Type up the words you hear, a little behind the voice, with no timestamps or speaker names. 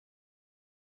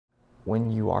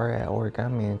when you are at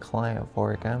Origami and client of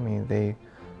Origami, they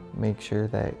make sure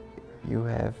that you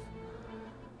have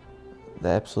the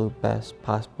absolute best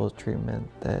possible treatment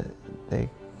that they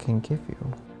can give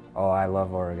you. Oh, I love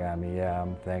Origami. Yeah,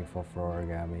 I'm thankful for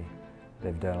Origami.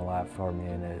 They've done a lot for me,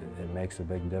 and it makes a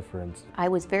big difference. I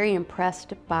was very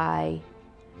impressed by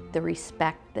the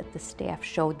respect that the staff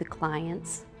showed the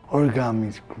clients.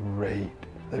 Origami's great.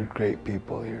 They're great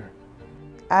people here.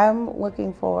 I'm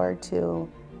looking forward to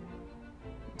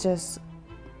just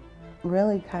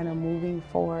really kind of moving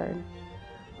forward.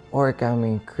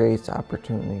 Origami creates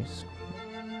opportunities.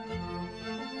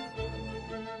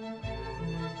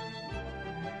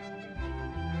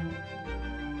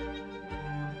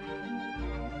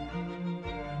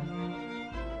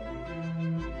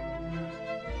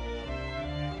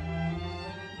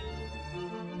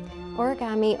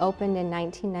 Origami opened in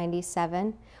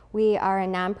 1997. We are a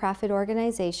nonprofit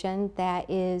organization that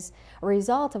is a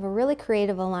result of a really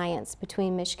creative alliance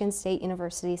between Michigan State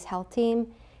University's health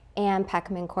team and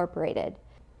Peckham Incorporated.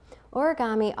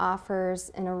 Origami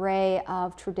offers an array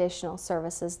of traditional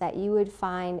services that you would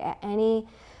find at any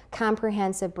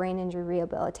comprehensive brain injury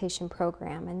rehabilitation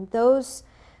program, and those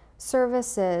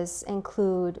services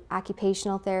include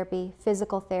occupational therapy,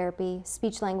 physical therapy,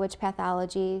 speech-language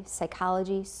pathology,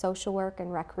 psychology, social work,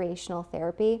 and recreational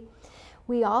therapy.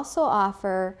 We also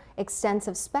offer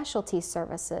extensive specialty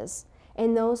services,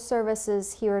 and those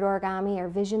services here at Origami are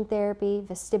vision therapy,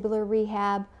 vestibular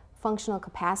rehab, functional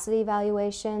capacity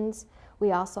evaluations.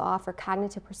 We also offer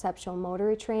cognitive perceptual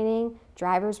motor retraining,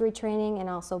 driver's retraining, and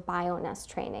also BioNS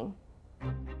training.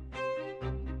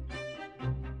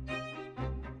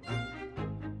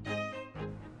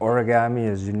 Origami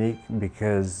is unique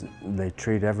because they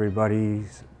treat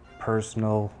everybody's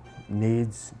personal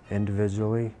needs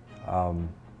individually.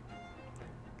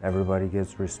 Everybody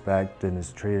gets respect and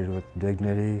is treated with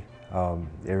dignity,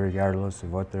 irregardless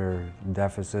of what their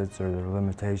deficits or their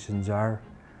limitations are.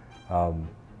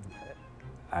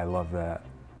 I love that.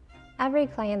 Every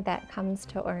client that comes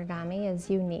to Origami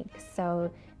is unique,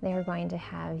 so they're going to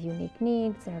have unique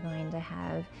needs, they're going to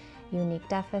have unique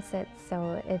deficits,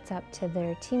 so it's up to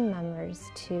their team members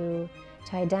to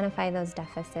identify those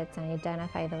deficits and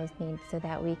identify those needs so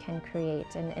that we can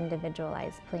create an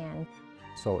individualized plan.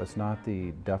 So it's not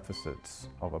the deficits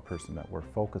of a person that we're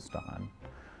focused on,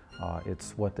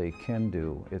 it's what they can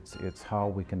do, it's how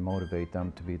we can motivate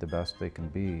them to be the best they can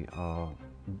be.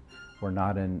 We're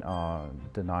not in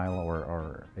denial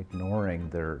or ignoring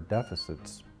their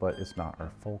deficits, but it's not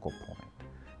our focal point.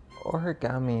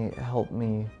 Origami helped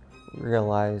me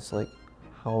realize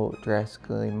how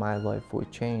drastically my life would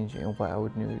change and what I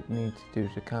would need to do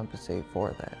to compensate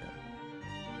for that.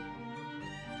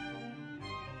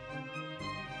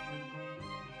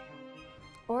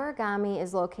 Origami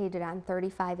is located on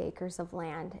 35 acres of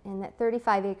land, and that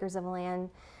 35 acres of land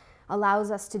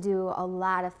allows us to do a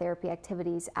lot of therapy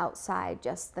activities outside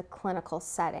just the clinical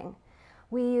setting.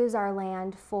 We use our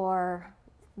land for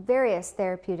various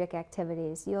therapeutic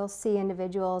activities. You'll see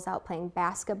individuals out playing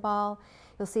basketball,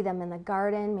 you'll see them in the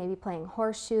garden, maybe playing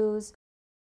horseshoes.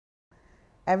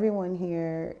 Everyone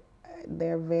here,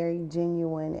 they're very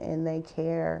genuine and they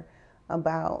care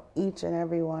about each and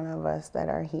every one of us that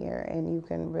are here, and you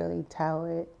can really tell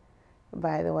it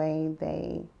by the way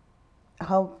they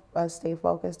help us stay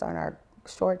focused on our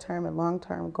short-term and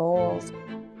long-term goals.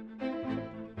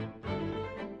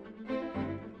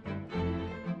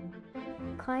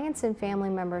 Clients and family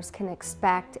members can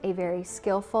expect a very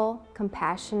skillful,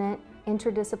 compassionate,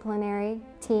 interdisciplinary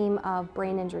team of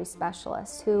brain injury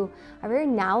specialists who are very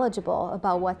knowledgeable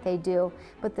about what they do,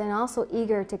 but then also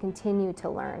eager to continue to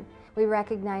learn. We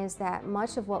recognize that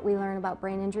much of what we learn about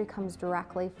brain injury comes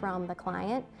directly from the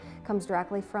client, comes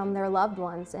directly from their loved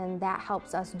ones, and that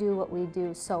helps us do what we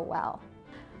do so well.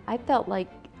 I felt like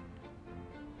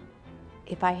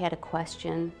if I had a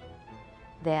question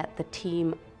that the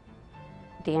team,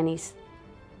 Danny's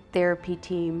therapy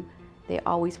team, they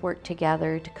always work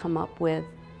together to come up with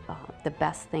the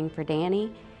best thing for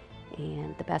Danny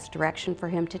and the best direction for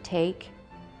him to take.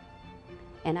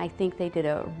 And I think they did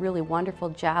a really wonderful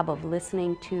job of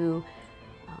listening to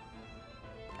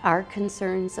our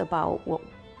concerns about what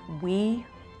we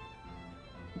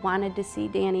wanted to see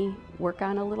Danny work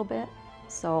on a little bit.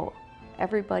 So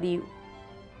everybody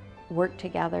worked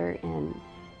together and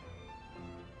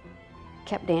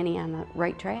kept Danny on the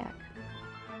right track.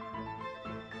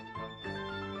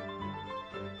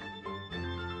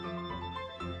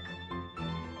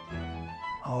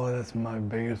 Oh, that's my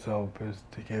biggest hope, is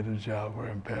to get a job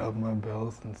where I pay all my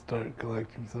bills and start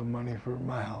collecting some money for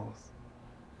my house.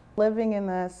 Living in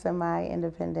the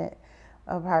semi-independent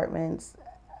apartments,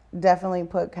 definitely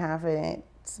put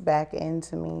confidence back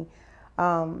into me.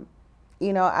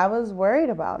 You know, I was worried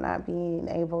about not being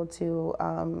able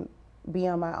to be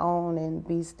on my own and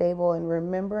be stable and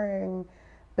remembering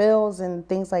bills and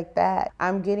things like that.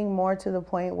 I'm getting more to the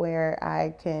point where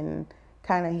I can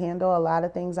kind of handle a lot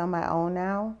of things on my own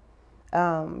now.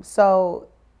 So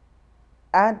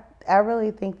I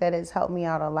really think that it's helped me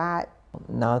out a lot.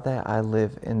 Now that I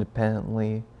live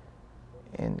independently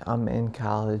and I'm in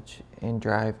college and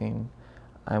driving,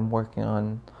 I'm working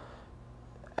on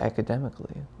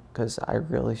academically because I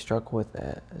really struggle with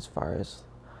that as far as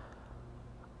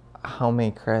how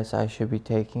many credits I should be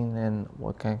taking and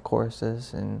what kind of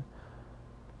courses and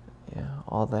yeah,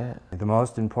 all that. The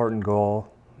most important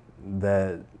goal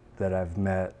that I've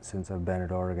met since I've been at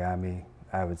Origami,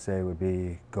 I would say, would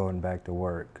be going back to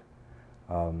work.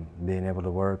 Being able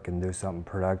to work and do something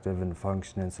productive and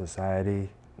function in society,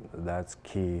 that's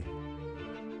key.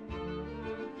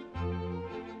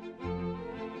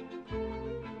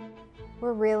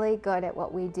 We're really good at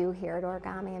what we do here at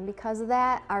Origami, and because of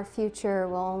that, our future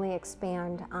will only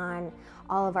expand on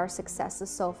all of our successes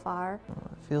so far.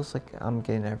 It feels like I'm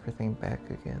getting everything back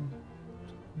again.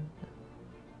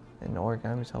 And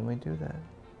Origami's helped me do that.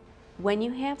 When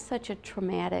you have such a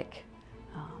traumatic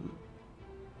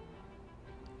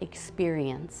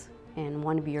experience and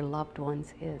one of your loved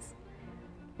ones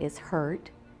is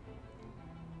hurt,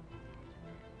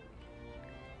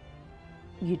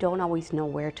 you don't always know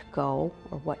where to go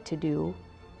or what to do.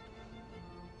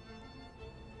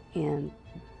 And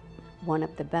one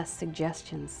of the best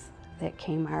suggestions that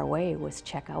came our way was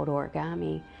check out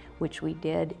Origami, which we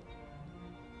did.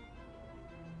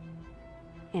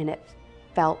 And it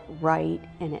felt right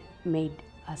and it made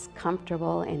us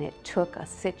comfortable, and it took a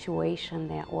situation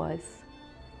that was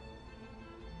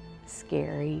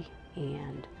scary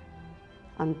and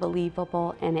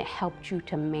unbelievable, and it helped you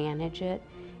to manage it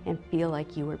and feel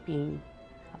like you were being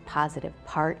a positive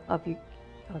part of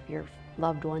your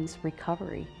loved one's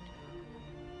recovery.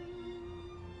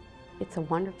 It's a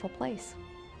wonderful place.